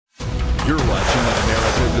You're watching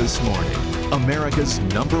America This Morning, America's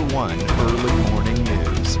 #1 early morning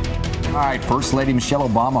news. All right, First Lady Michelle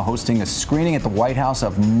Obama hosting a screening at the White House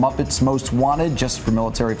of Muppets Most Wanted, just for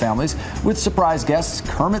military families, with surprise guests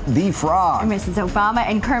Kermit the Frog. Mrs. Obama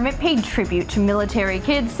and Kermit paid tribute to military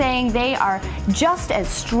kids, saying they are just as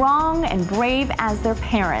strong and brave as their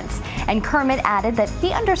parents. And Kermit added that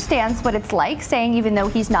he understands what it's like, saying even though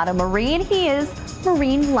he's not a Marine, he is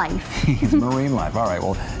Marine life. He's Marine life. All right,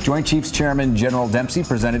 well, Joint Chiefs Chairman General Dempsey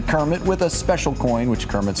presented Kermit with a special coin, which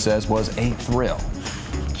Kermit says was a thrill.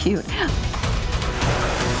 Cute.